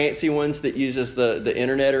fancy ones that uses the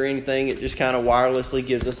internet or anything. It just kind of wirelessly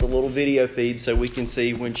gives us a little video feed so we can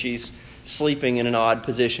see when she's sleeping in an odd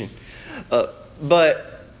position.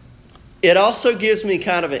 But it also gives me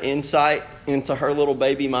kind of an insight into her little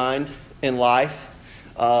baby mind and life,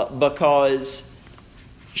 because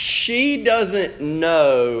she doesn't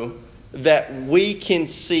know that we can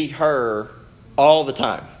see her all the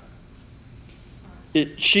time.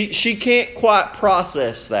 She can't quite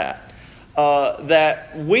process that.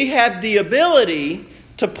 That we have the ability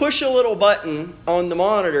to push a little button on the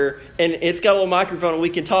monitor, and it's got a little microphone, and we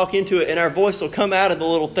can talk into it, and our voice will come out of the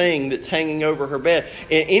little thing that's hanging over her bed.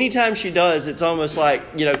 And anytime she does, it's almost like,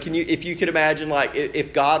 if you could imagine, like,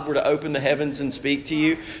 if God were to open the heavens and speak to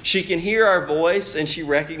you, she can hear our voice and she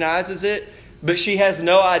recognizes it, but she has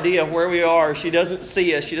no idea where we are. She doesn't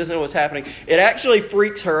see us. She doesn't know what's happening. It actually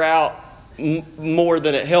freaks her out more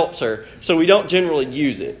than it helps her. So we don't generally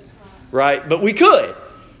use it, right? But we could.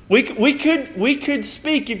 We could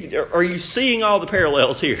speak. Are you seeing all the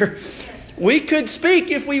parallels here? We could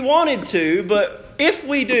speak if we wanted to, but if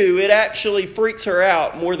we do, it actually freaks her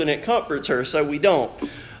out more than it comforts her, so we don't.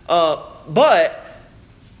 But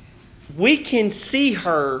we can see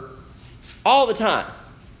her all the time.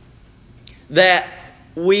 That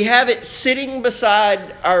we have it sitting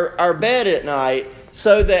beside our bed at night,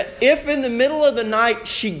 so that if in the middle of the night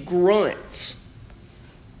she grunts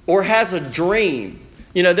or has a dream.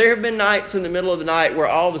 There have been nights in the middle of the night where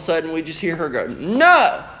all of a sudden we just hear her go,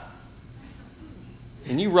 "No!"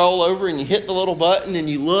 And you roll over and you hit the little button and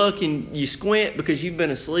you look and you squint because you've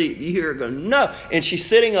been asleep. You hear her go, "No!" And she's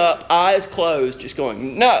sitting up, eyes closed, just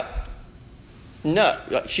going, "No! No!"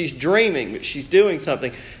 Like she's dreaming, but she's doing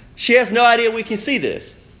something. She has no idea we can see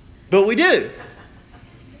this, but we do.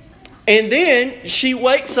 And then she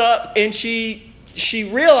wakes up and she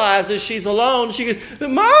realizes she's alone. She goes,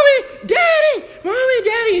 "Mommy, Daddy, Mommy,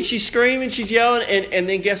 Daddy." And she's screaming, she's yelling. And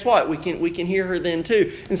then guess what? We can hear her then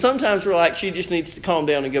too. And sometimes we're like, she just needs to calm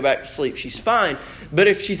down and go back to sleep. She's fine. But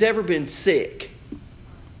if she's ever been sick,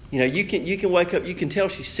 you can wake up, you can tell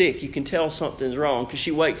she's sick. You can tell something's wrong because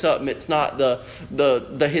she wakes up and it's not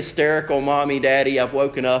the hysterical "Mommy, Daddy, I've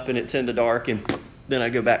woken up and it's in the dark and then I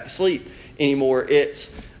go back to sleep" anymore. It's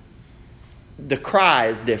the cry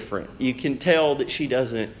is different. You can tell that she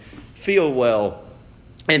doesn't feel well.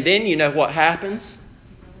 And then you know what happens?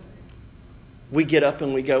 We get up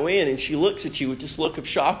and we go in and she looks at you with this look of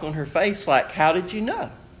shock on her face like, "How did you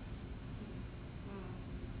know?"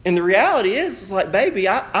 And the reality is, it's like, "Baby,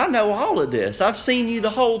 I know all of this. I've seen you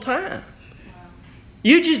the whole time.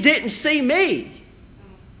 You just didn't see me."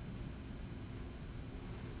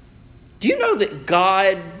 Do you know that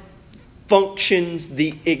God functions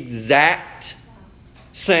the exact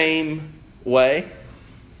same way?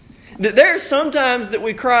 That there are some times that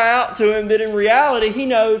we cry out to Him, but in reality He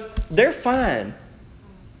knows they're fine.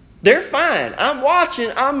 They're fine. I'm watching,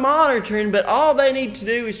 I'm monitoring, but all they need to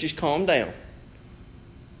do is just calm down.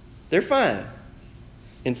 They're fine.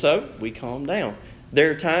 And so we calm down. There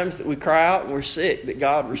are times that we cry out and we're sick that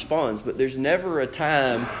God responds, but there's never a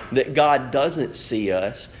time that God doesn't see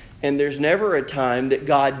us. And there's never a time that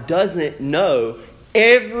God doesn't know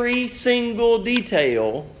every single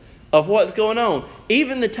detail of what's going on.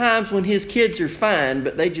 Even the times when His kids are fine,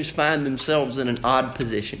 but they just find themselves in an odd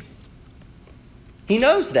position. He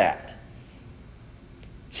knows that.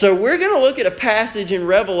 So we're going to look at a passage in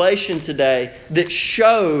Revelation today that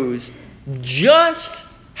shows just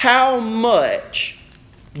how much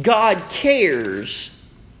God cares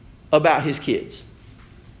about His kids.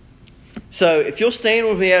 So if you'll stand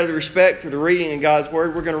with me out of the respect for the reading of God's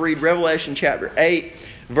Word, we're going to read Revelation chapter 8,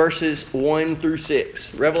 verses 1 through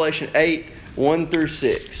 6. Revelation 8, 1 through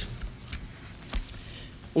 6.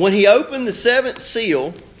 When He opened the seventh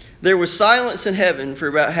seal, there was silence in heaven for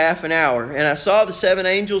about half an hour. And I saw the 7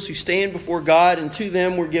 angels who stand before God, and to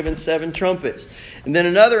them were given 7 trumpets. And then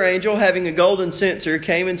another angel, having a golden censer,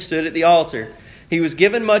 came and stood at the altar. He was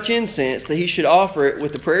given much incense, that he should offer it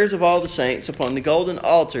with the prayers of all the saints upon the golden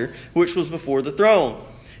altar which was before the throne.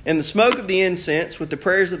 And the smoke of the incense with the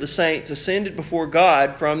prayers of the saints ascended before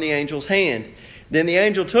God from the angel's hand. Then the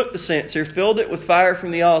angel took the censer, filled it with fire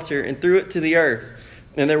from the altar, and threw it to the earth.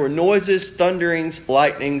 And there were noises, thunderings,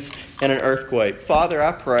 lightnings, and an earthquake. Father,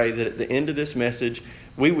 I pray that at the end of this message,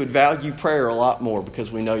 we would value prayer a lot more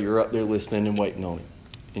because we know you're up there listening and waiting on it.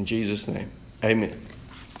 In Jesus' name, amen.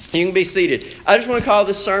 You can be seated. I just want to call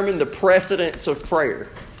this sermon The Precedence of Prayer.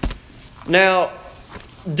 Now,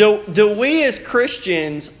 do we as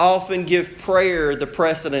Christians often give prayer the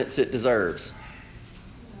precedence it deserves?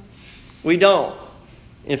 We don't.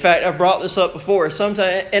 In fact, I've brought this up before.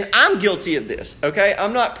 Sometimes, and I'm guilty of this, okay?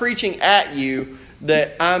 I'm not preaching at you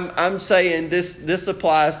that I'm saying this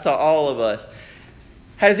applies to all of us.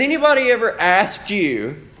 Has anybody ever asked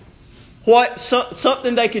you what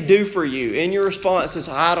something they could do for you? And your response is,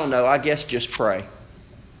 I don't know, I guess just pray.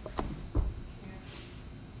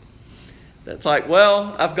 That's like,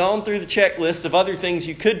 well, I've gone through the checklist of other things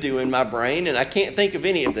you could do in my brain, and I can't think of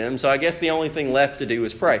any of them, so I guess the only thing left to do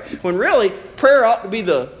is pray. When really, prayer ought to be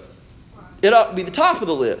the top of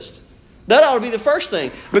the list. That ought to be the first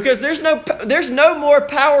thing. Because there's no more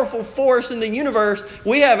powerful force in the universe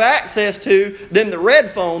we have access to than the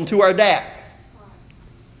red phone to our DAC.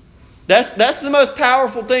 That's the most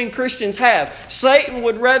powerful thing Christians have. Satan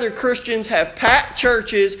would rather Christians have packed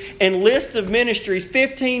churches and lists of ministries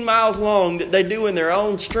 15 miles long that they do in their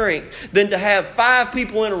own strength than to have 5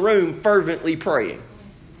 people in a room fervently praying.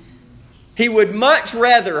 He would much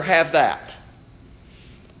rather have that.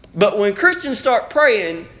 But when Christians start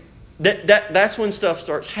praying, that's when stuff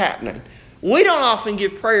starts happening. We don't often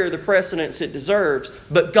give prayer the precedence it deserves,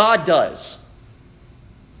 but God does.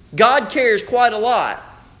 God cares quite a lot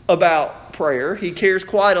about prayer. He cares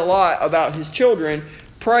quite a lot about His children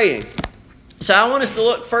praying. So I want us to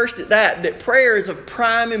look first at that prayer is of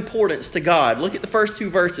prime importance to God. Look at the first 2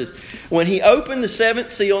 verses. When He opened the 7th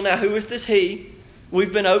seal, now who is this He?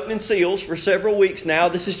 We've been opening seals for several weeks now.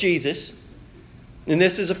 This is Jesus. And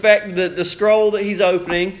this is the scroll that He's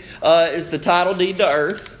opening is the title deed to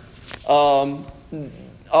earth. All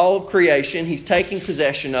of creation. He's taking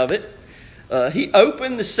possession of it. He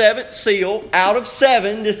opened the 7th seal. Out of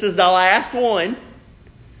 7, this is the last one.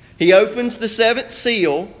 He opens the 7th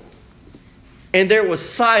seal, and there was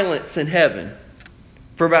silence in heaven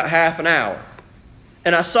for about half an hour.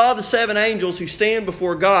 And I saw the 7 angels who stand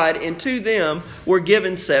before God, and to them were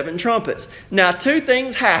given 7 trumpets. Now 2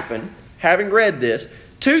 things happen, having read this,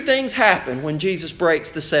 2 things happen when Jesus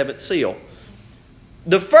breaks the 7th seal.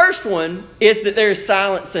 The first one is that there is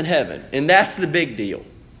silence in heaven, and that's the big deal.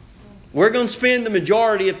 We're going to spend the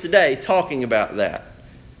majority of today talking about that.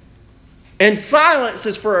 And silence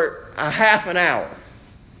is for a half an hour.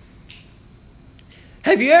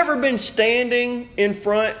 Have you ever been standing in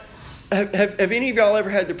front? Have any of y'all ever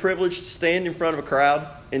had the privilege to stand in front of a crowd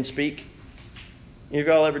and speak? Any of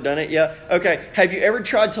y'all ever done it? Yeah? Okay. Have you ever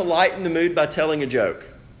tried to lighten the mood by telling a joke?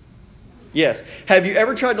 Yes. Have you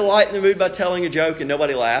ever tried to lighten the mood by telling a joke and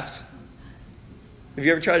nobody laughs? Have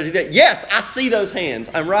you ever tried to do that? Yes, I see those hands.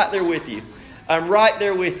 I'm right there with you.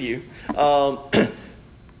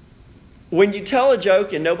 When you tell a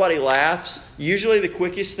joke and nobody laughs, usually the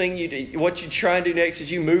quickest thing what you try and do next is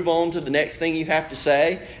you move on to the next thing you have to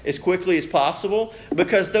say as quickly as possible,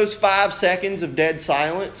 because those 5 seconds of dead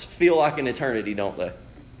silence feel like an eternity, don't they?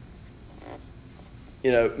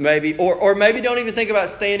 You know, maybe, or maybe don't even think about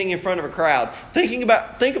standing in front of a crowd. Think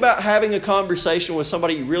about having a conversation with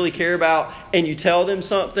somebody you really care about, and you tell them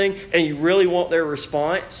something, and you really want their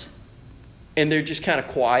response, and they're just kind of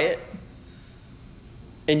quiet,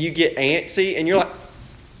 and you get antsy, and you're like,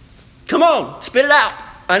 "Come on, spit it out!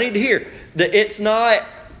 I need to hear."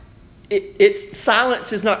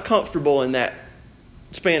 Silence is not comfortable in that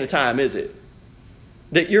span of time, is it?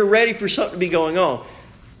 That you're ready for something to be going on.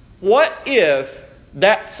 What if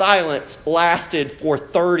that silence lasted for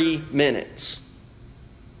 30 minutes?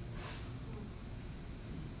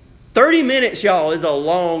 30 minutes, y'all, is a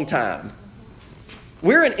long time.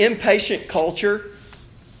 We're an impatient culture.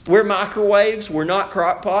 We're microwaves. We're not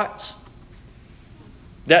crock pots.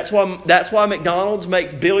 That's why McDonald's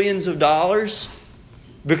makes billions of dollars.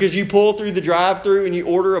 Because you pull through the drive-thru and you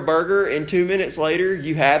order a burger, and 2 minutes later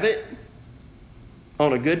you have it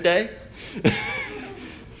on a good day.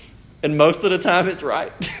 And most of the time it's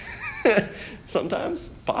right. Sometimes,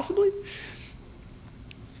 possibly.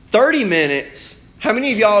 30 minutes. How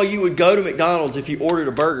many of y'all, you would go to McDonald's if you ordered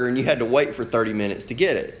a burger and you had to wait for 30 minutes to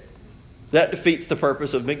get it? That defeats the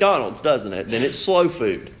purpose of McDonald's, doesn't it? Then it's slow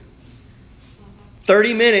food.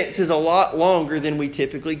 30 minutes is a lot longer than we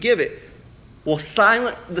typically give it. Well,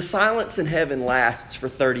 the silence in heaven lasts for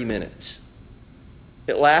 30 minutes.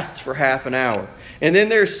 It lasts for half an hour. And then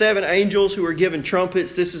there are 7 angels who are given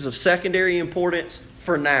trumpets. This is of secondary importance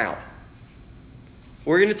for now.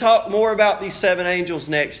 We're going to talk more about these 7 angels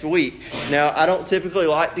next week. Now, I don't typically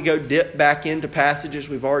like to go dip back into passages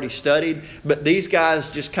we've already studied, but these guys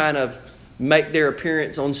just kind of make their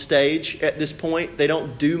appearance on stage at this point. They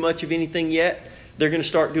don't do much of anything yet. They're going to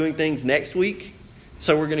start doing things next week.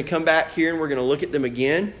 So we're going to come back here and we're going to look at them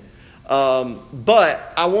again.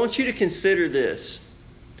 But I want you to consider this.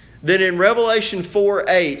 That in Revelation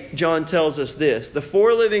 4:8, John tells us this: the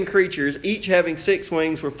 4 living creatures, each having 6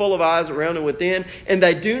 wings, were full of eyes around and within, and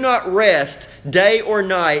they do not rest day or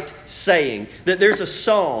night, saying. That there's a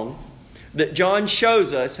song that John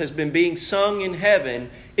shows us has been being sung in heaven,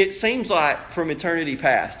 it seems like from eternity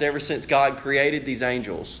past, ever since God created these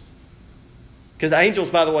angels. Because angels,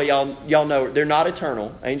 by the way, y'all know, they're not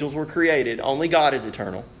eternal. Angels were created. Only God is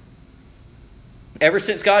eternal. Ever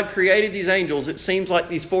since God created these angels, it seems like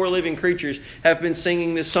these four living creatures have been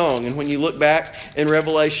singing this song. And when you look back in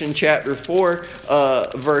Revelation chapter 4,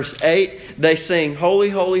 verse 8, they sing, "Holy,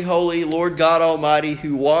 holy, holy, Lord God Almighty,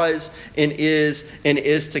 who was and is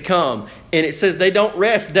to come." And it says they don't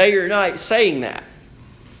rest day or night saying that.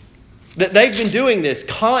 That they've been doing this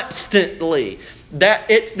constantly. That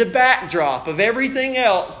it's the backdrop of everything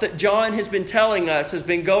else that John has been telling us has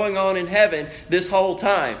been going on in heaven this whole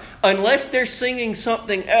time. Unless they're singing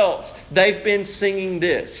something else, they've been singing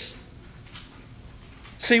this.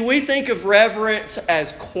 See, we think of reverence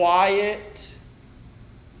as quiet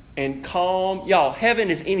and calm. Y'all,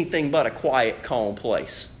 heaven is anything but a quiet, calm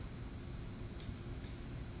place.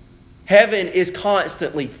 Heaven is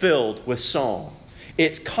constantly filled with song.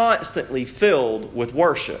 It's constantly filled with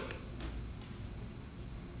worship.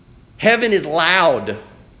 Heaven is loud. You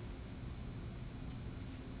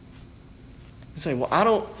say, well, I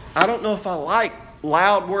don't know if I like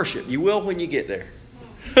loud worship. You will when you get there.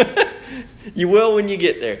 You will when you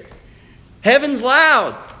get there. Heaven's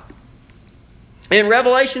loud. In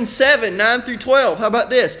Revelation 7, 9 through 12, how about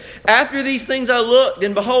this? "After these things I looked,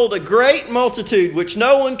 and behold, a great multitude, which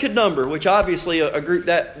no one could number," which obviously a group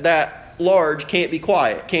that large can't be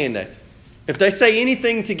quiet, can they? If they say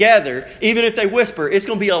anything together, even if they whisper, it's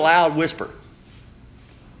going to be a loud whisper.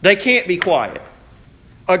 They can't be quiet.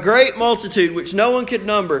 "A great multitude, which no one could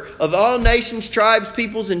number, of all nations, tribes,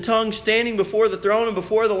 peoples, and tongues, standing before the throne and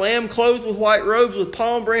before the Lamb, clothed with white robes, with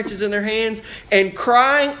palm branches in their hands, and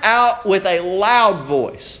crying out with a loud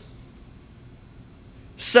voice,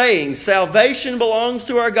 saying, 'Salvation belongs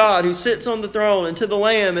to our God who sits on the throne and to the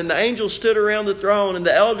Lamb.' And the angels stood around the throne, and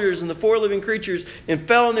the elders and the four living creatures, and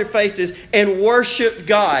fell on their faces and worshiped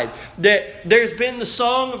God." That there's been the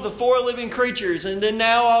song of the four living creatures, and then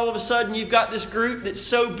now all of a sudden you've got this group that's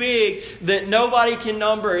so big that nobody can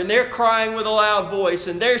number, and they're crying with a loud voice,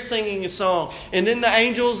 and they're singing a song. And then the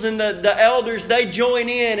angels and the elders, they join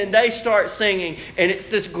in and they start singing. And it's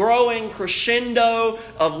this growing crescendo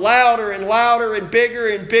of louder and louder and bigger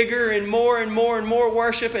and more and more and more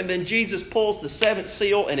worship. And then Jesus pulls the seventh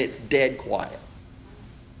seal and it's dead quiet.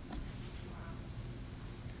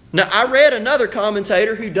 Now, I read another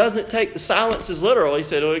commentator who doesn't take the silence as literal. He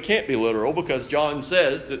said, "Oh, it can't be literal because John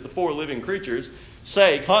says that the four living creatures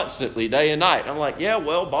say constantly day and night." I'm like, yeah,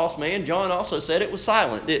 well, boss man, John also said it was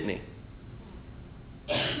silent, didn't he?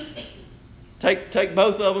 Take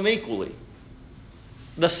both of them equally.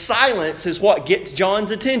 The silence is what gets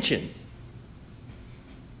John's attention.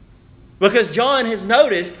 Because John has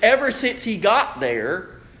noticed ever since he got there,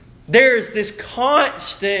 there's this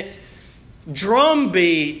constant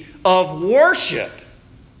drumbeat of worship.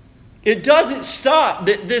 It doesn't stop.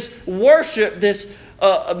 This worship, this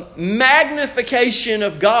magnification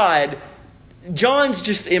of God, John's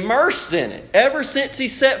just immersed in it. Ever since he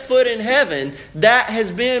set foot in heaven, that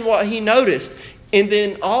has been what he noticed. And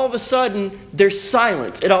then all of a sudden, there's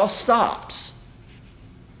silence. It all stops.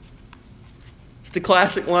 The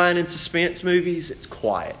classic line in suspense movies, it's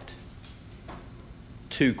quiet.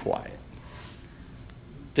 Too quiet.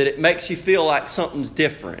 That it makes you feel like something's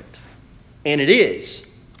different. And it is.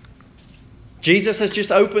 Jesus has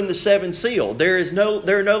just opened the seventh seal. There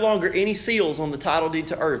are no longer any seals on the title deed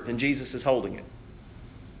to earth, and Jesus is holding it.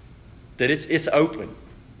 That it's open.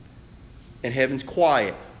 And heaven's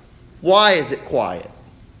quiet. Why is it quiet?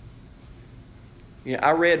 You know,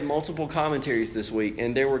 I read multiple commentaries this week,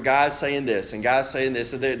 and there were guys saying this and guys saying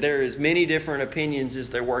this. So there are as many different opinions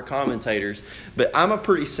as there were commentators, but I'm a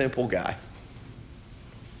pretty simple guy.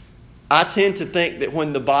 I tend to think that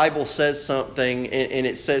when the Bible says something and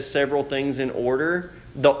it says several things in order,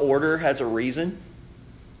 the order has a reason.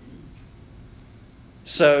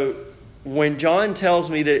 So when John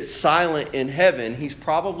tells me that it's silent in heaven, he's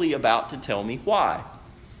probably about to tell me why.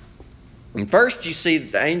 And first you see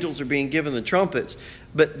that the angels are being given the trumpets.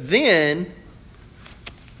 But then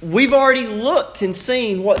we've already looked and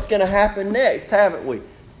seen what's going to happen next, haven't we?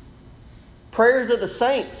 Prayers of the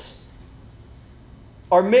saints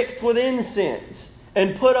are mixed with incense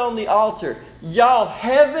and put on the altar. Y'all,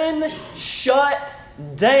 heaven shut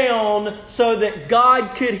down so that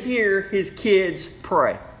God could hear His kids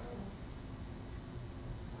pray.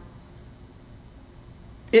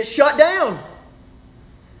 It shut down.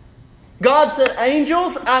 God said,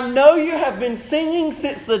 "Angels, I know you have been singing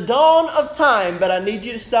since the dawn of time, but I need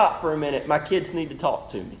you to stop for a minute. My kids need to talk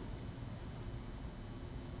to me."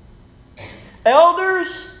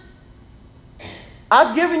 Elders,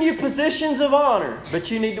 I've given you positions of honor, but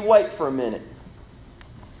you need to wait for a minute.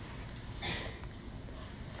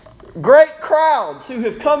 Great crowds who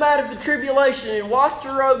have come out of the tribulation and washed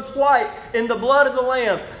your robes white in the blood of the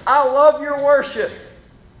Lamb. I love your worship.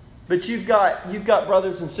 But you've got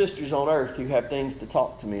brothers and sisters on earth who have things to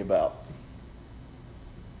talk to me about.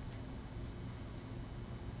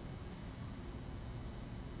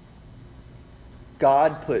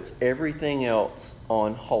 God puts everything else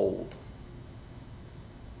on hold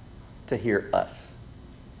to hear us.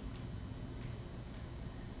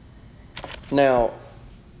 Now,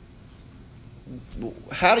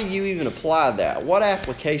 how do you even apply that? What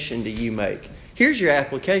application do you make? Here's your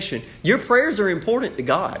application. Your prayers are important to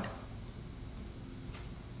God.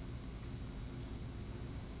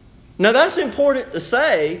 Now, that's important to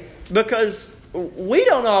say because we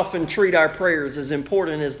don't often treat our prayers as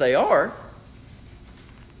important as they are.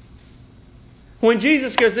 When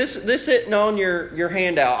Jesus goes, this sitting on your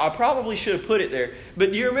handout, I probably should have put it there.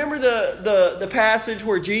 But do you remember the passage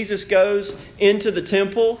where Jesus goes into the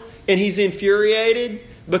temple and he's infuriated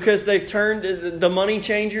because they've turned, the money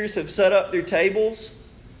changers have set up their tables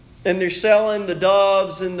and they're selling the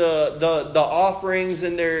doves and the offerings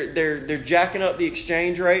and they're jacking up the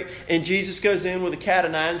exchange rate. And Jesus goes in with a cat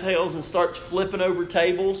of nine tails and starts flipping over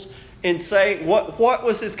tables and saying, what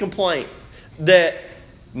was his complaint? That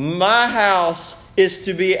my house is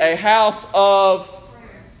to be a house of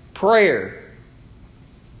prayer.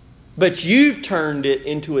 But you've turned it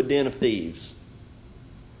into a den of thieves.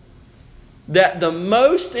 That the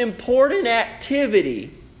most important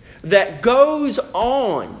activity that goes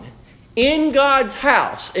on in God's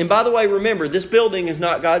house, and by the way, remember, this building is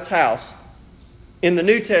not God's house. In the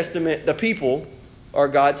New Testament, the people are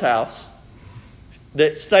God's house.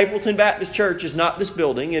 That Stapleton Baptist Church is not this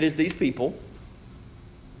building, it is these people.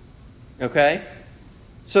 Okay?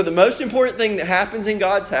 So the most important thing that happens in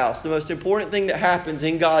God's house, the most important thing that happens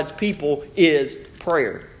in God's people is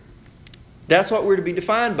prayer. That's what we're to be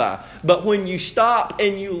defined by. But when you stop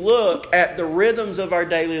and you look at the rhythms of our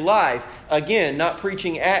daily life, again, not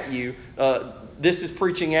preaching at you, this is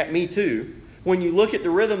preaching at me too. When you look at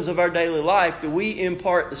the rhythms of our daily life, do we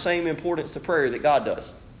impart the same importance to prayer that God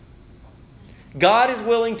does? God is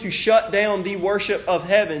willing to shut down the worship of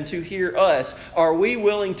heaven to hear us. Are we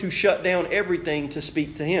willing to shut down everything to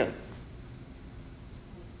speak to Him?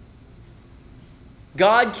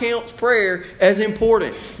 God counts prayer as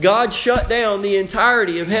important. God shut down the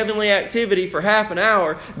entirety of heavenly activity for half an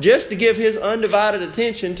hour just to give His undivided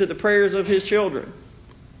attention to the prayers of His children.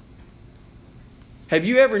 Have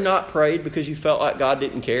you ever not prayed because you felt like God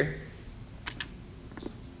didn't care?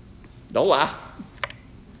 Don't lie.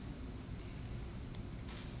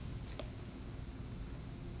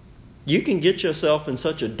 You can get yourself in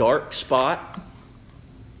such a dark spot.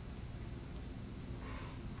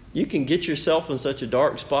 You can get yourself in such a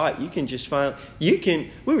dark spot. You can just find, we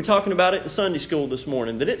were talking about it in Sunday school this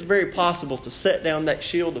morning, that it's very possible to set down that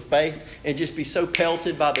shield of faith and just be so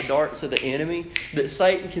pelted by the darts of the enemy that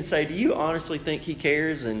Satan can say, do you honestly think he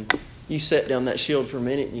cares? And you set down that shield for a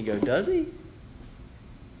minute and you go, does he?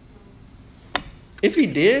 If he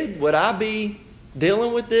did, would I be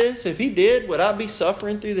dealing with this? If he did, would I be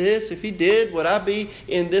suffering through this? If he did, would I be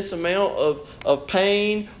in this amount of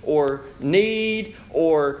pain or need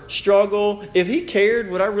or struggle? If he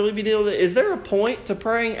cared, would I really be dealing with it? Is there a point to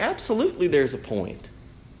praying? Absolutely there's a point.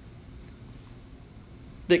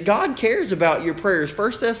 That God cares about your prayers.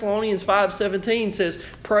 1 Thessalonians 5:17 says,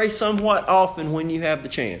 pray somewhat often when you have the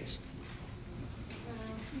chance.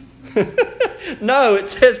 No, it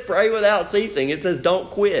says pray without ceasing. It says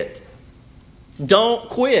don't quit. Don't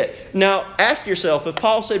quit. Now, ask yourself, if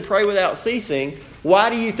Paul said pray without ceasing, why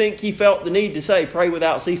do you think he felt the need to say pray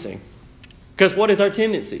without ceasing? Because what is our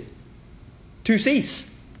tendency? To cease.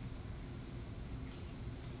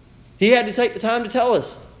 He had to take the time to tell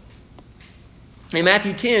us. In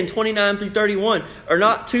Matthew 10:29-31, are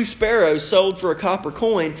not 2 sparrows sold for a copper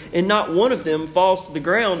coin, and not one of them falls to the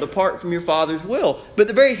ground apart from your Father's will? But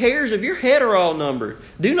the very hairs of your head are all numbered.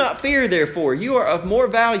 Do not fear, therefore. You are of more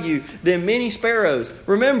value than many sparrows.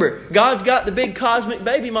 Remember, God's got the big cosmic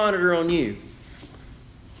baby monitor on you.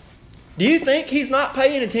 Do you think He's not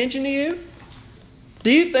paying attention to you?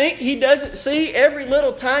 Do you think He doesn't see every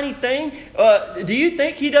little tiny thing? Do you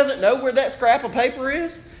think He doesn't know where that scrap of paper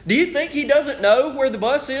is? Do you think He doesn't know where the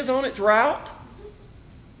bus is on its route?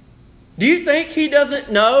 Do you think He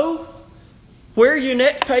doesn't know where your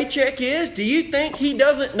next paycheck is? Do you think He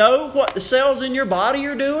doesn't know what the cells in your body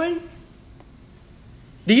are doing?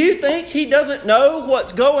 Do you think He doesn't know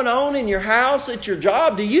what's going on in your house, at your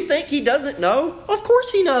job? Do you think He doesn't know? Of course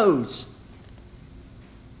He knows.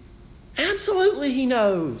 Absolutely He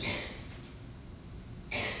knows.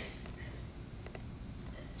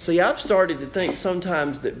 See, I've started to think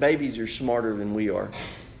sometimes that babies are smarter than we are.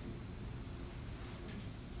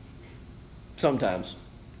 Sometimes.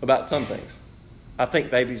 About some things. I think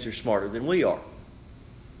babies are smarter than we are.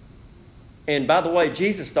 And by the way,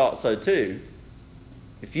 Jesus thought so too.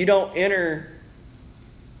 If you don't enter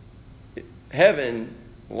heaven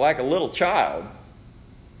like a little child,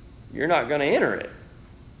 you're not going to enter it.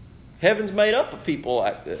 Heaven's made up of people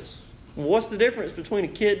like this. What's the difference between a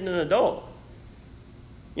kid and an adult?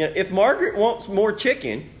 You know, if Margaret wants more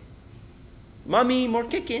chicken, Mommy, more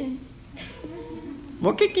chicken.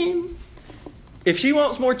 More chicken. If she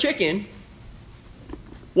wants more chicken,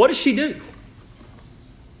 what does she do?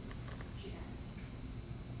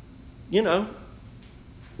 You know,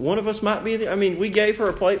 one of us might be there. I mean, we gave her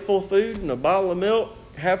a plate full of food and a bottle of milk.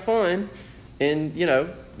 Have fun. And, you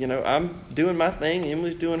know, I'm doing my thing.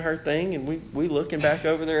 Emily's doing her thing. And we looking back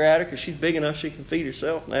over there at her because she's big enough she can feed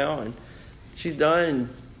herself now. And she's done. And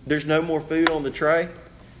there's no more food on the tray.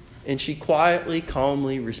 And she quietly,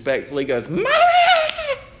 calmly, respectfully goes, Mommy!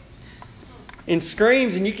 And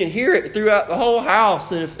screams. And you can hear it throughout the whole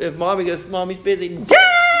house. And if Mommy goes, Mommy's busy.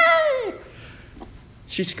 Dad!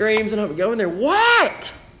 She screams and I'm going there.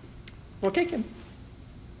 What? Well, kick him.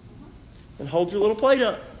 And hold your little plate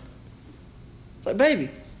up. It's like, baby,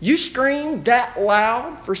 you scream that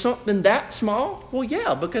loud for something that small? Well,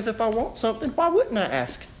 yeah, because if I want something, why wouldn't I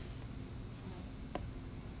ask?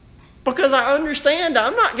 Because I understand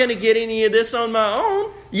I'm not going to get any of this on my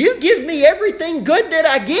own. You give me everything good that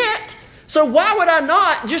I get. So why would I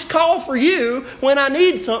not just call for you when I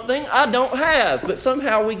need something I don't have? But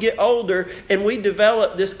somehow we get older and we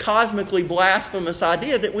develop this cosmically blasphemous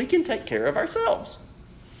idea that we can take care of ourselves.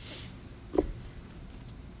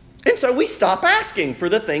 And so we stop asking for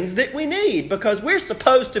the things that we need because we're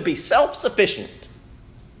supposed to be self-sufficient.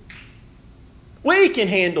 We can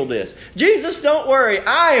handle this. Jesus, don't worry.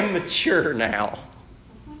 I am mature now.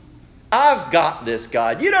 I've got this,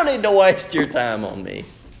 God. You don't need to waste your time on me.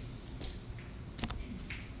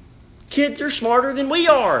 Kids are smarter than we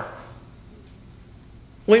are.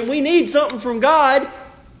 When we need something from God,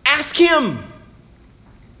 ask Him.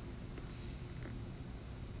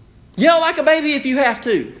 Yell like a baby if you have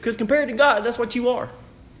to, because compared to God, that's what you are.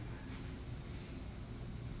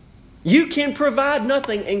 You can provide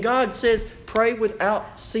nothing, and God says, pray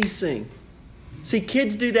without ceasing. See,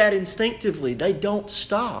 kids do that instinctively. They don't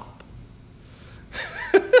stop.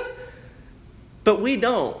 But we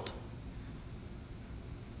don't.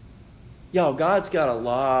 Y'all, God's got a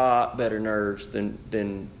lot better nerves than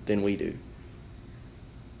we do.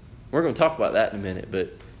 We're going to talk about that in a minute,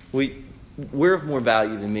 but we're of more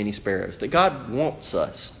value than many sparrows. That God wants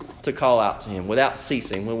us to call out to Him without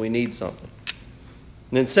ceasing when we need something.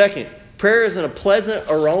 And then second, prayer is a pleasant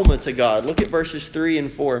aroma to God. Look at verses 3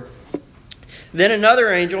 and 4. Then another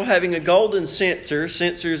angel having a golden censer.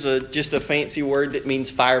 Censer is just a fancy word that means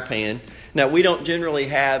fire pan. Now, we don't generally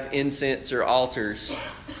have incense or altars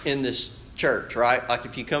in this church, right? Like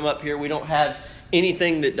if you come up here, we don't have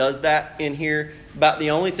anything that does that in here. About the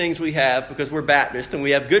only things we have, because we're Baptist and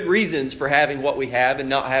we have good reasons for having what we have and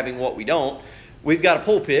not having what we don't. We've got a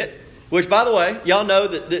pulpit, which, by the way, y'all know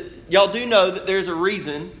that y'all do know that there's a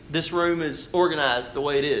reason this room is organized the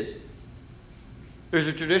way it is. There's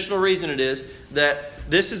a traditional reason it is that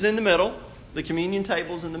this is in the middle, the communion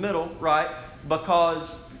table's in the middle, right?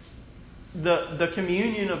 Because the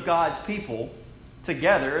communion of God's people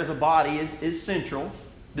together as a body is central.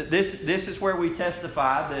 This is where we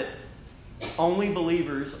testify that only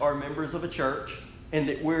believers are members of a church and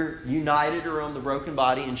that we're united around the broken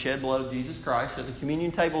body and shed blood of Jesus Christ. So the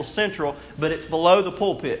communion table is central, but it's below the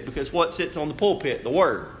pulpit because what sits on the pulpit? The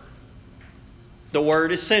Word. The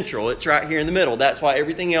Word is central. It's right here in the middle. That's why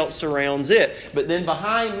everything else surrounds it. But then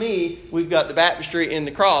behind me, we've got the baptistry and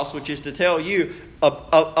the cross, which is to tell you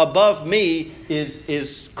above me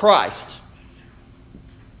is Christ.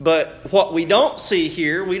 But what we don't see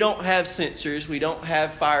here, we don't have censers, we don't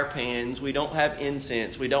have fire pans, we don't have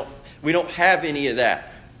incense, we don't have any of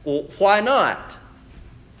that. Well, why not?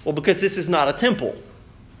 Well, because this is not a temple.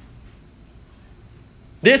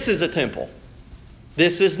 This is a temple.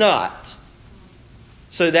 This is not.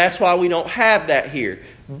 So that's why we don't have that here.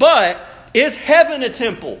 But is heaven a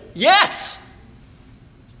temple? Yes!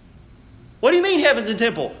 What do you mean heaven's a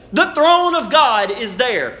temple? The throne of God is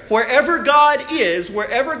there. Wherever God is,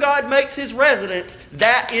 wherever God makes His residence,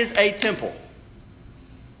 that is a temple.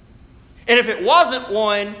 And if it wasn't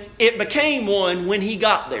one, it became one when He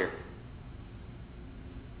got there.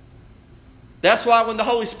 That's why when the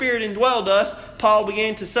Holy Spirit indwelled us, Paul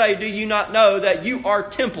began to say, do you not know that you are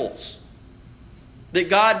temples that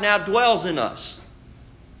God now dwells in us.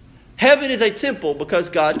 Heaven is a temple because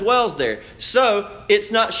God dwells there. So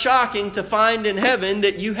it's not shocking to find in heaven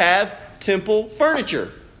that you have temple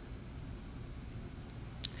furniture.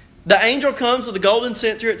 The angel comes with a golden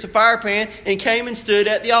censer, it's a fire pan, and came and stood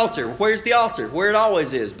at the altar. Where's the altar? Where it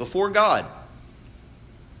always is, before God.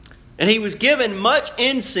 And he was given much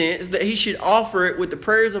incense that he should offer it with the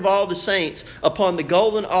prayers of all the saints upon the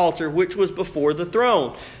golden altar which was before the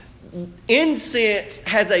throne. Incense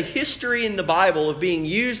has a history in the Bible of being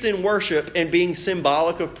used in worship and being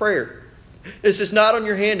symbolic of prayer. This is not on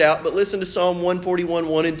your handout, but listen to Psalm 141,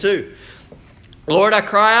 1 and 2. Lord, I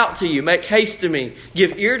cry out to you. Make haste to me.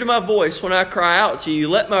 Give ear to my voice when I cry out to you.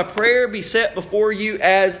 Let my prayer be set before you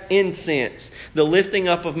as incense. The lifting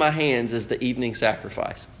up of my hands as the evening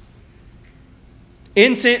sacrifice.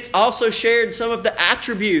 Incense also shared some of the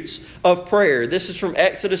attributes of prayer. This is from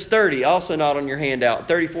Exodus 30, also not on your handout,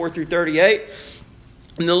 34 through 38.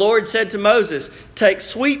 And the Lord said to Moses, take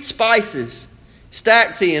sweet spices,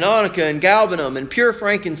 stacte and onycha and galbanum and pure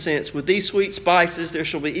frankincense. With these sweet spices there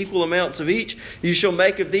shall be equal amounts of each. You shall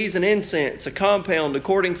make of these an incense, a compound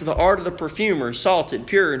according to the art of the perfumer, salted,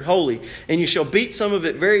 pure, and holy. And you shall beat some of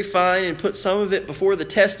it very fine and put some of it before the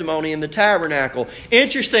testimony in the tabernacle.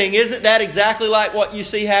 Interesting, isn't that exactly like what you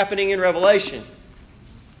see happening in Revelation?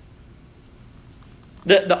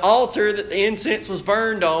 The altar that the incense was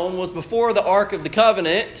burned on was before the Ark of the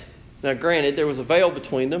Covenant. Now, granted, there was a veil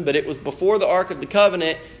between them, but it was before the Ark of the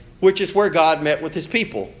Covenant, which is where God met with His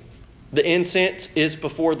people. The incense is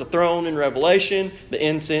before the throne in Revelation. The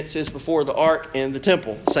incense is before the Ark in the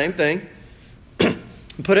temple. Same thing.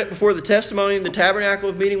 Put it before the testimony in the tabernacle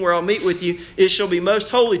of meeting where I'll meet with you. It shall be most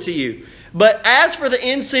holy to you. But as for the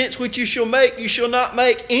incense which you shall make, you shall not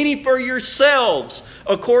make any for yourselves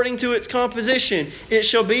according to its composition. It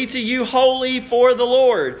shall be to you holy for the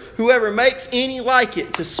Lord. Whoever makes any like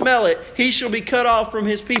it to smell it, he shall be cut off from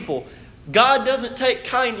his people. God doesn't take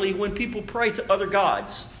kindly when people pray to other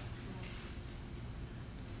gods.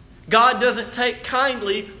 God doesn't take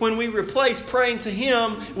kindly when we replace praying to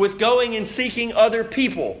Him with going and seeking other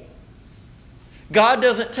people. God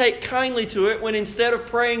doesn't take kindly to it when instead of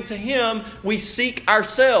praying to Him, we seek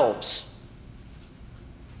ourselves.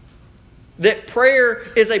 That prayer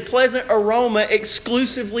is a pleasant aroma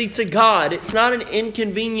exclusively to God. It's not an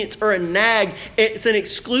inconvenience or a nag. It's an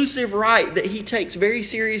exclusive right that He takes very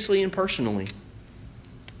seriously and personally.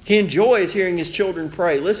 He enjoys hearing His children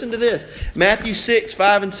pray. Listen to this. Matthew 6,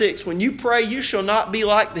 5 and 6. When you pray, you shall not be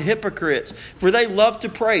like the hypocrites, for they love to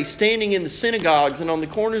pray, standing in the synagogues and on the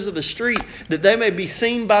corners of the street, that they may be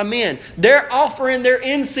seen by men. They're offering their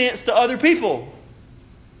incense to other people.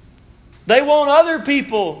 They want other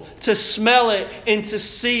people to smell it and to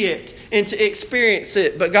see it and to experience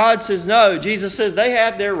it. But God says no. Jesus says they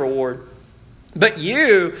have their reward. But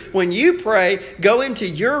you, when you pray, go into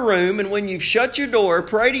your room, and when you shut your door,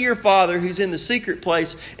 pray to your Father who's in the secret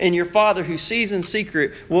place, and your Father who sees in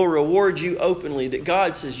secret will reward you openly. That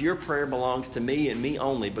God says your prayer belongs to me and me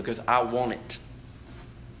only because I want it.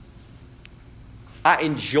 I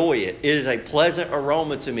enjoy it. It is a pleasant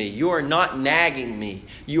aroma to me. You are not nagging me.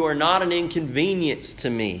 You are not an inconvenience to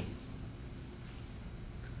me.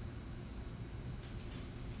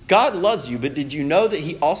 God loves you, but did you know that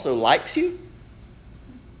He also likes you?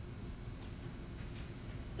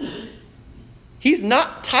 He's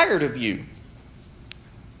not tired of you.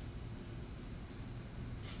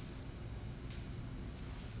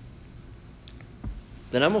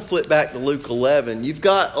 Then I'm going to flip back to Luke 11. You've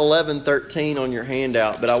got 11:13 on your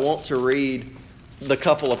handout, but I want to read the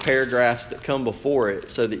couple of paragraphs that come before it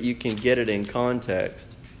so that you can get it in context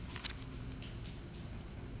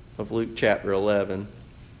of Luke chapter 11.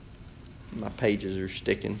 My pages are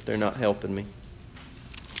sticking. They're not helping me.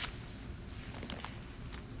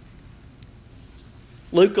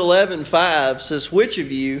 Luke 11:5 says, which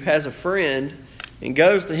of you has a friend and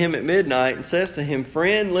goes to him at midnight and says to him,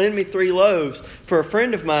 friend, lend me 3 loaves, for a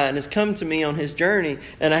friend of mine has come to me on his journey,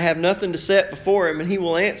 and I have nothing to set before him. And he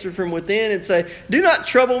will answer from within and say, do not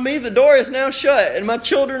trouble me, the door is now shut, and my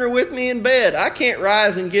children are with me in bed. I can't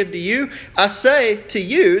rise and give to you. I say to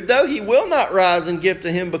you, though he will not rise and give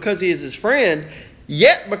to him because he is his friend,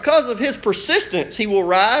 yet because of his persistence he will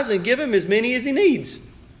rise and give him as many as he needs.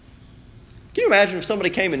 Can you imagine if somebody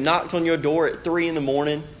came and knocked on your door at 3 in the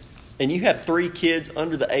morning and you had 3 kids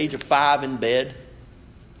under the age of 5 in bed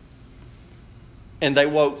and they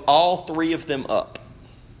woke all 3 of them up?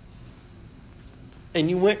 And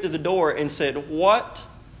you went to the door and said, what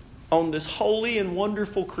on this holy and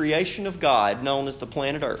wonderful creation of God known as the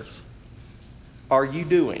planet Earth are you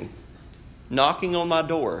doing knocking on my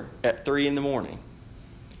door at 3 in the morning?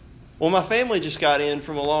 Well, my family just got in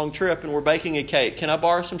from a long trip and we're baking a cake. Can I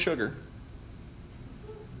borrow some sugar?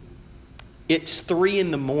 It's 3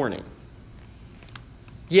 a.m.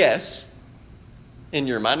 Yes, and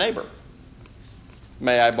you're my neighbor.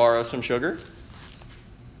 May I borrow some sugar?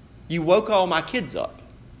 You woke all my kids up.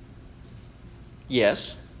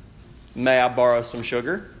 Yes. May I borrow some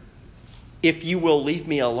sugar? If you will leave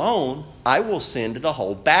me alone, I will send the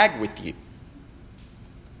whole bag with you.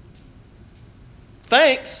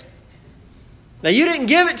 Thanks. Now, you didn't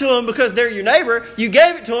give it to them because they're your neighbor. You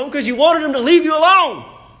gave it to them because you wanted them to leave you alone.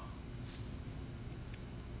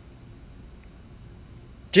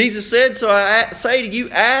 Jesus said, so I say to you,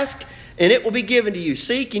 ask, and it will be given to you.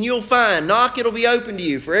 Seek, and you'll find. Knock, it'll be open to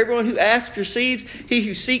you. For everyone who asks receives. He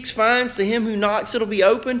who seeks finds. To him who knocks, it'll be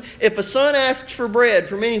open. If a son asks for bread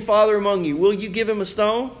from any father among you, will you give him a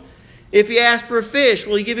stone? If he asks for a fish,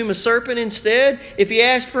 will you give him a serpent instead? If he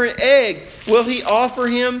asks for an egg, will he offer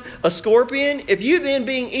him a scorpion? If you then,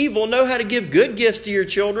 being evil, know how to give good gifts to your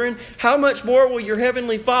children, how much more will your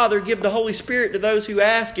heavenly Father give the Holy Spirit to those who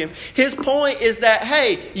ask him? His point is that,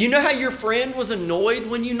 hey, you know how your friend was annoyed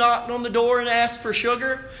when you knocked on the door and asked for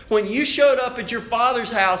sugar? When you showed up at your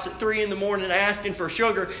father's house at 3 a.m. asking for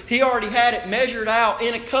sugar, he already had it measured out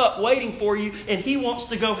in a cup waiting for you, and he wants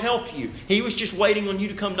to go help you. He was just waiting on you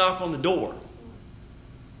to come knock on the door.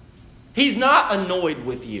 He's not annoyed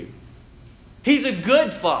with you. He's a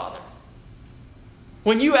good father.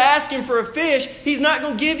 When you ask him for a fish, he's not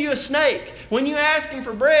going to give you a snake. When you ask him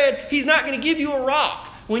for bread, he's not going to give you a rock.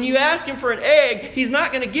 When you ask him for an egg, he's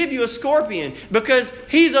not going to give you a scorpion, because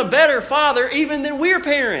he's a better father even than we're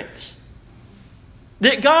parents.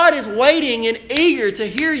 That God is waiting and eager to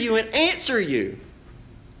hear you and answer you.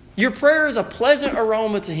 Your prayer is a pleasant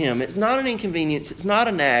aroma to him. It's not an inconvenience. It's not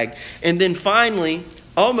a nag. And then finally,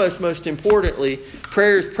 almost most importantly,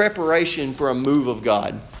 prayer is preparation for a move of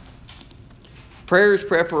God. Prayer is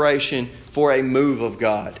preparation for a move of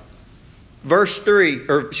God. Verse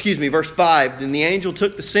 5, then the angel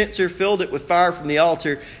took the censer, filled it with fire from the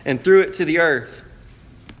altar, and threw it to the earth.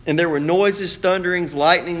 And there were noises, thunderings,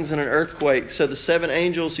 lightnings, and an earthquake. So the 7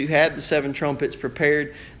 angels who had the 7 trumpets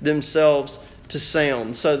prepared themselves to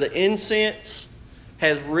sound. So the incense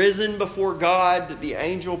has risen before God that the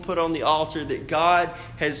angel put on the altar, that God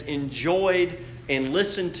has enjoyed and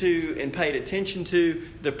listened to and paid attention to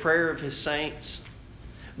the prayer of his saints.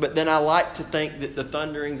 But then I like to think that the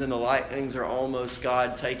thunderings and the lightnings are almost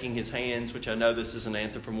God taking his hands, which I know this is an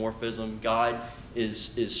anthropomorphism. God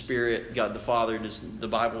is spirit. God the Father, the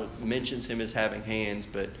Bible mentions him as having hands,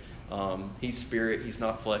 but he's spirit. He's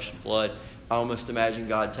not flesh and blood. I almost imagine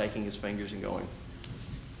God taking his fingers and going,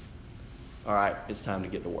 all right, it's time to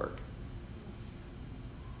get to work.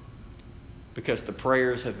 Because the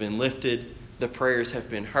prayers have been lifted, the prayers have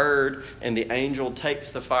been heard, and the angel takes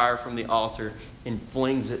the fire from the altar and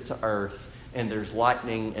flings it to earth. And there's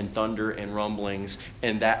lightning and thunder and rumblings.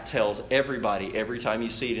 And that tells everybody, every time you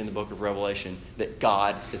see it in the book of Revelation, that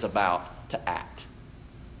God is about to act.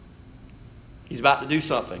 He's about to do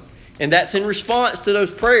something. And that's in response to those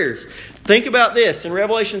prayers. Think about this. In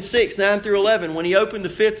Revelation 6, 9 through 11, when he opened the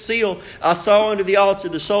 5th seal, I saw under the altar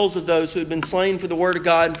the souls of those who had been slain for the word of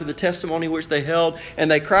God and for the testimony which they held. And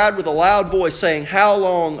they cried with a loud voice, saying, how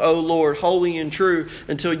long, O Lord, holy and true,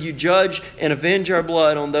 until you judge and avenge our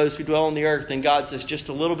blood on those who dwell on the earth? And God says, just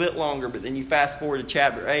a little bit longer. But then you fast forward to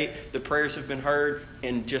chapter 8, the prayers have been heard,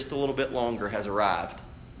 and just a little bit longer has arrived.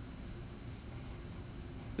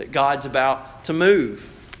 That God's about to move.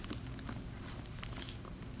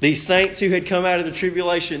 These saints who had come out of the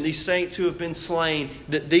tribulation, these saints who have been slain,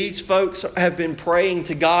 that these folks have been praying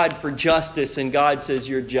to God for justice, and God says,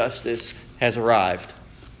 your justice has arrived.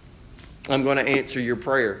 I'm going to answer your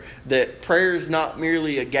prayer. That prayer is not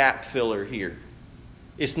merely a gap filler here.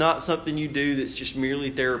 It's not something you do that's just merely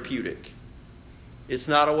therapeutic. It's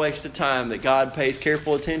not a waste of time, that God pays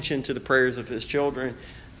careful attention to the prayers of his children.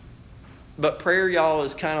 But prayer, y'all,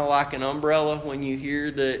 is kind of like an umbrella. When you hear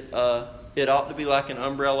that it ought to be like an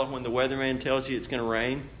umbrella when the weatherman tells you it's going to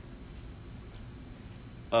rain.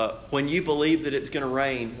 When you believe that it's going to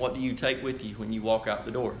rain, what do you take with you when you walk out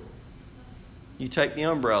the door? You take the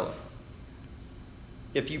umbrella.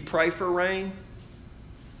 If you pray for rain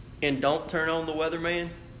and don't turn on the weatherman,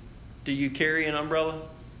 do you carry an umbrella?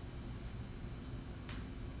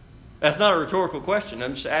 That's not a rhetorical question.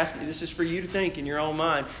 I'm just asking. This is for you to think in your own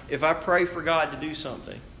mind. If I pray for God to do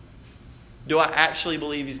something, do I actually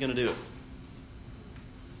believe he's going to do it?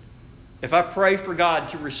 If I pray for God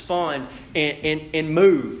to respond and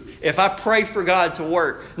move, if I pray for God to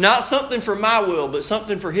work, not something for my will, but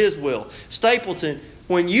something for his will. Stapleton,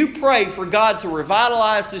 When you pray for God to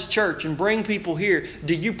revitalize this church and bring people here,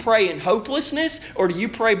 do you pray in hopelessness or do you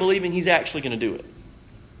pray believing He's actually going to do it?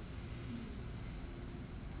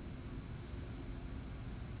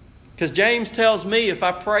 Because James tells me if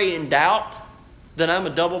I pray in doubt, then I'm a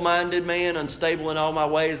double-minded man, unstable in all my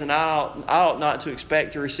ways, and I ought not to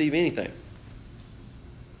expect to receive anything.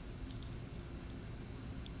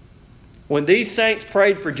 When these saints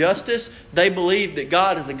prayed for justice, they believed that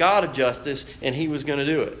God is a God of justice and He was going to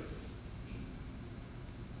do it.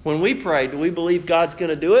 When we pray, do we believe God's going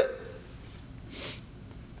to do it?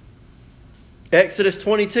 Exodus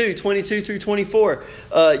 22 through 24.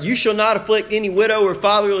 You shall not afflict any widow or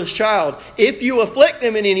fatherless child. If you afflict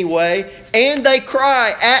them in any way, and they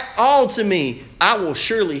cry at all to me, I will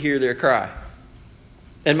surely hear their cry.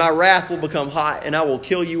 And my wrath will become hot, and I will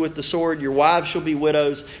kill you with the sword. Your wives shall be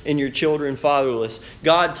widows, and your children fatherless.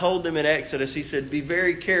 God told them in Exodus, He said, be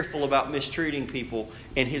very careful about mistreating people.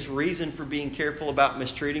 And His reason for being careful about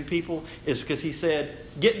mistreating people is because He said,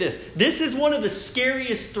 get this. This is one of the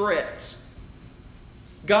scariest threats.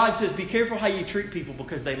 God says, be careful how you treat people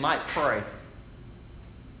because they might pray.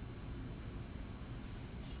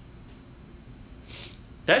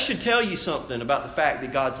 That should tell you something about the fact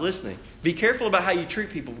that God's listening. Be careful about how you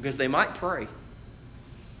treat people because they might pray.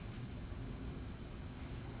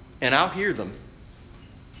 And I'll hear them.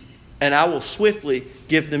 And I will swiftly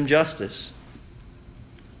give them justice.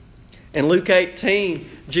 In Luke 18,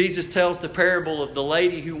 Jesus tells the parable of the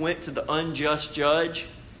lady who went to the unjust judge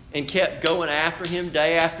and kept going after him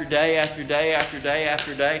day after day after day after day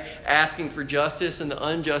after day, asking for justice. And the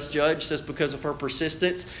unjust judge says, because of her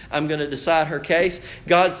persistence, I'm going to decide her case.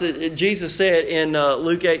 Jesus said in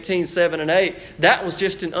Luke 18, 7 and 8, that was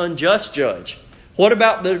just an unjust judge. What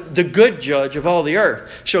about the good judge of all the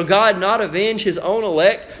earth? Shall God not avenge His own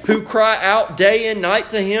elect who cry out day and night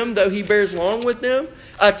to Him, though He bears long with them?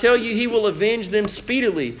 I tell you, He will avenge them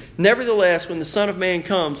speedily. Nevertheless, when the Son of Man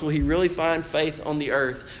comes, will He really find faith on the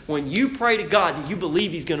earth? When you pray to God, do you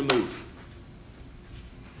believe He's going to move?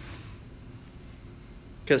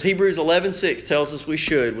 Because Hebrews 11:6 tells us we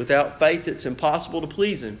should. Without faith, it's impossible to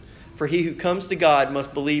please Him. For he who comes to God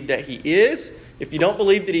must believe that He is. If you don't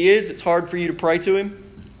believe that He is, it's hard for you to pray to Him.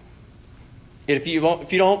 And if you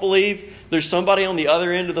don't believe there's somebody on the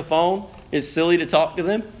other end of the phone, it's silly to talk to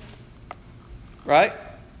them. Right?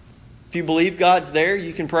 If you believe God's there,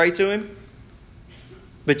 you can pray to Him.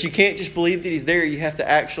 But you can't just believe that He's there. You have to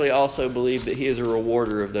actually also believe that He is a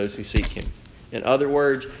rewarder of those who seek Him. In other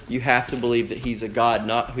words, you have to believe that He's a God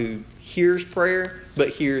not who hears prayer, but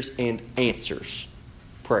hears and answers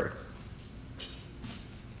prayer.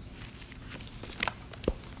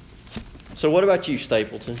 So what about you,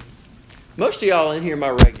 Stapleton? Most of y'all in here are my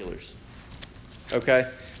regulars. Okay?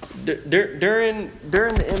 During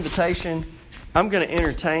the invitation, I'm going to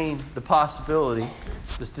entertain the possibility,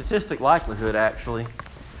 the statistic likelihood actually,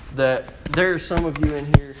 that there are some of you in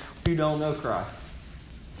here who don't know Christ.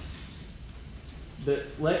 But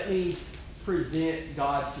let me present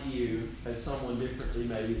God to you as someone differently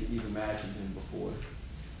maybe that you've imagined Him before.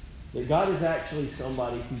 That God is actually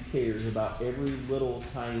somebody who cares about every little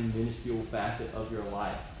tiny minuscule facet of your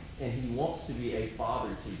life. And He wants to be a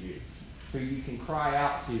father to you, who you can cry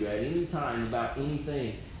out to at any time about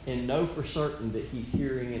anything and know for certain that He's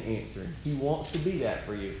hearing and answering. He wants to be that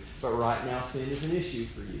for you. But right now sin is an issue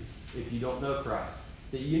for you if you don't know Christ.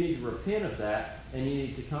 That you need to repent of that and you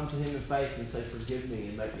need to come to Him in faith and say, forgive me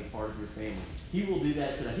and make me part of your family. He will do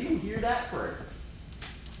that today. He will hear that prayer.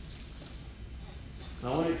 And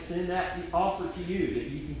I want to extend that offer to you that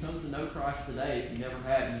you can come to know Christ today if you never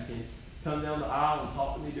have. You can come down the aisle and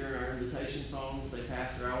talk to me during our invitation song and say,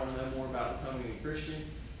 Pastor, I want to know more about becoming a Christian.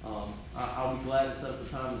 I'll be glad to set up a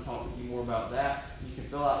time to talk with you more about that. You can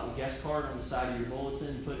fill out the guest card on the side of your bulletin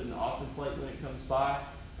and put it in the offering plate when it comes by.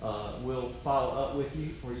 We'll follow up with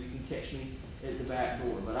you, or you can catch me at the back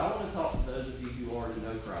door. But I want to talk to those of you who already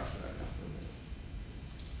know Christ right now for a minute.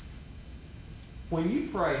 When you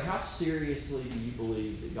pray, how seriously do you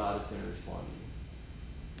believe that God is going to respond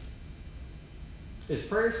to you? Is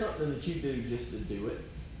prayer something that you do just to do it?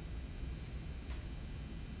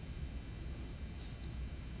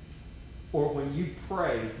 Or when you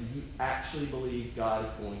pray, do you actually believe God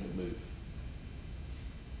is going to move?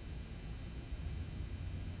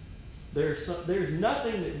 There's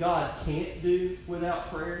nothing that God can't do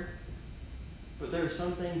without prayer, but there are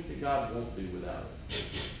some things that God won't do without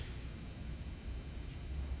it.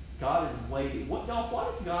 God is waiting. What if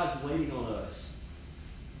God's waiting on us?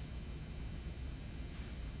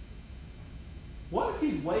 What if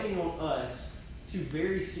He's waiting on us to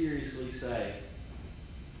very seriously say,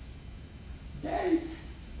 Daddy,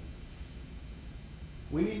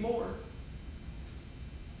 We need more.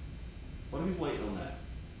 What who's waiting on that?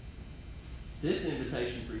 This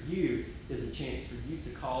invitation for you is a chance for you to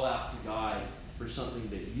call out to God for something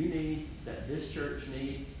that you need, that this church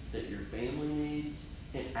needs, that your family needs,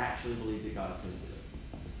 and actually believe that God's going to do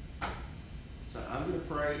it. So I'm going to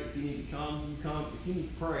pray. If you need to come, you come. If you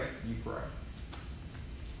need to pray, you pray.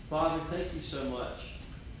 Father, thank you so much,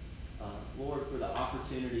 Lord, for the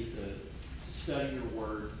opportunity to study your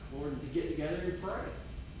word, Lord, and to get together and pray.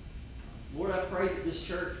 Lord, I pray that this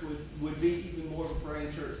church would be even more of a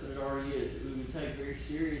praying church than it already is, that we would take very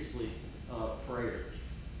seriously prayer.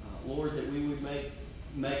 Lord, that we would make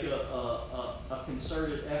a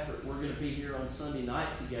concerted effort. We're going to be here on Sunday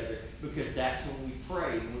night together because that's when we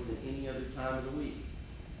pray more than any other time of the week.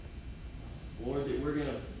 Lord, that we're going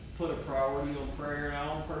to put a priority on prayer in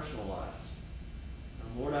our own personal lives.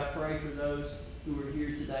 Lord, I pray for those who are here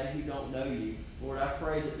today who don't know you. Lord, I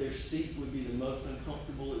pray that their seat would be the most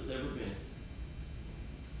uncomfortable it's ever been.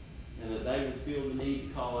 And that they would feel the need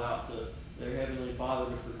to call out to their Heavenly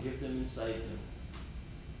Father to forgive them and save them.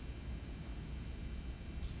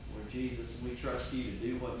 Lord Jesus, we trust you to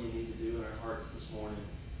do what you need to do in our hearts this morning.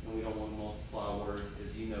 And we don't want to multiply words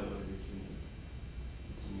because you know what it is we need.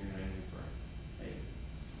 It's in your name we pray. Amen.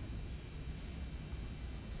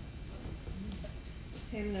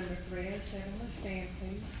 Hymn number 307. Let's stand,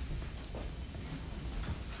 please.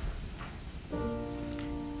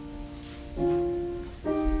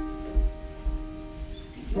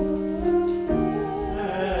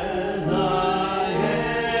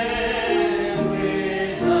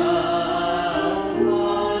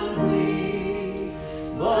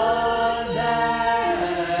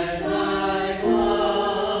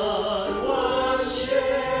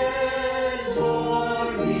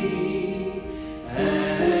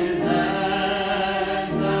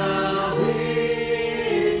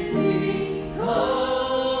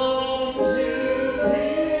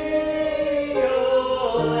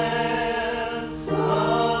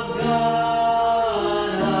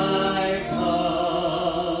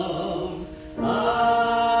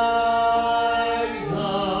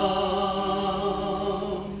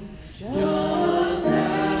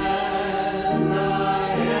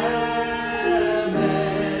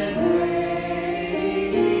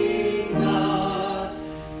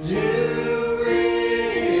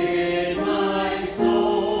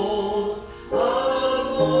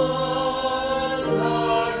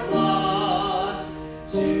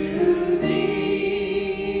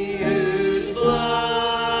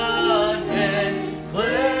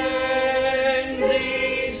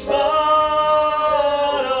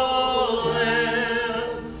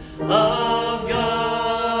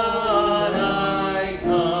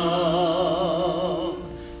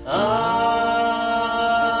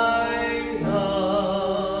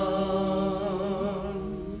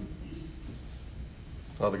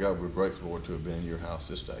 Father God, we're grateful, Lord, to have been in your house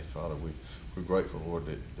this day. Father, we're grateful, Lord,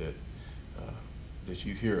 that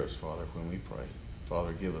you hear us, Father, when we pray.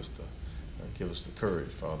 Father, give us the courage,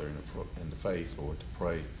 Father, and the faith, Lord, to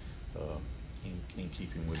pray in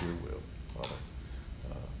keeping with your will, Father.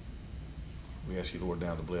 We ask you, Lord,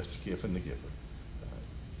 now to bless the gift and the giver,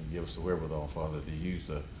 and give us the wherewithal, Father, to use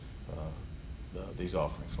these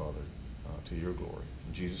offerings, Father, to your glory.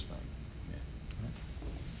 In Jesus' name,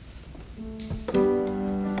 amen.